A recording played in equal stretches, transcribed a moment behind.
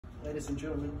Ladies and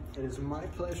gentlemen, it is my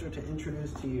pleasure to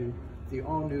introduce to you the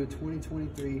all-new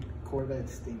 2023 Corvette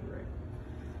Stingray.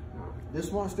 Now,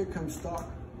 this monster comes stock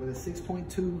with a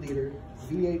 6.2-liter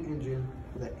V8 engine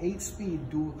with an 8-speed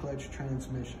dual-clutch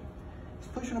transmission. It's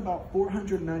pushing about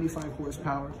 495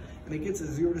 horsepower, and it gets a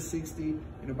 0 to 60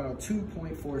 in about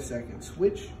 2.4 seconds,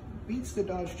 which beats the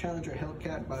Dodge Challenger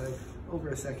Hellcat by over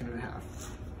a second and a half.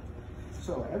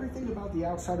 So everything about the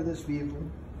outside of this vehicle,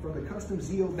 from the custom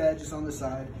ZO badges on the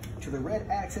side, to the red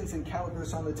accents and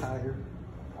calipers on the tire,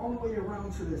 all the way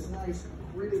around to this nice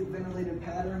gridded ventilated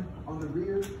pattern on the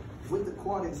rear with the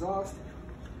quad exhaust,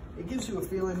 it gives you a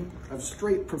feeling of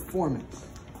straight performance.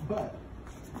 But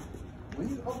when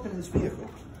you open this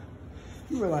vehicle,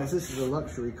 you realize this is a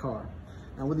luxury car.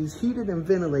 Now with these heated and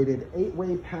ventilated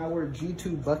 8-way power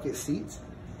G2 bucket seats,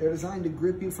 they're designed to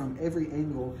grip you from every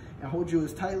angle and hold you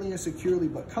as tightly and securely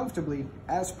but comfortably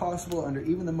as possible under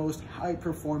even the most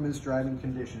high-performance driving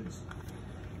conditions.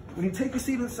 When you take a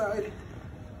seat inside,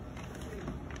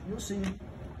 you'll see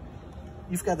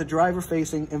you've got the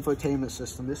driver-facing infotainment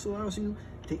system. This allows you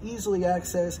to easily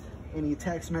access any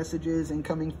text messages,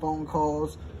 incoming phone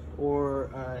calls, or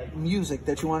music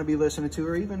that you want to be listening to,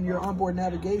 or even your onboard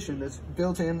navigation that's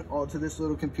built in all to this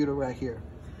little computer right here.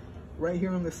 Right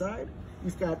here on the side,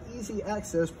 you've got easy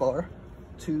access bar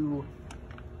to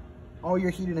all your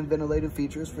heated and ventilated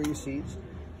features for your seats,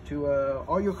 to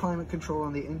all your climate control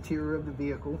on the interior of the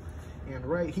vehicle. And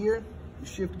right here, you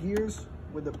shift gears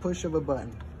with the push of a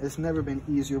button. It's never been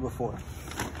easier before.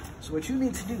 So what you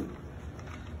need to do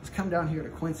is come down here to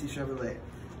Quincy Chevrolet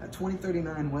at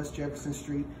 2039 West Jefferson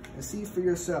Street and see for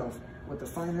yourself what the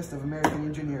finest of American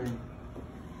engineering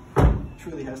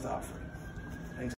truly has to offer.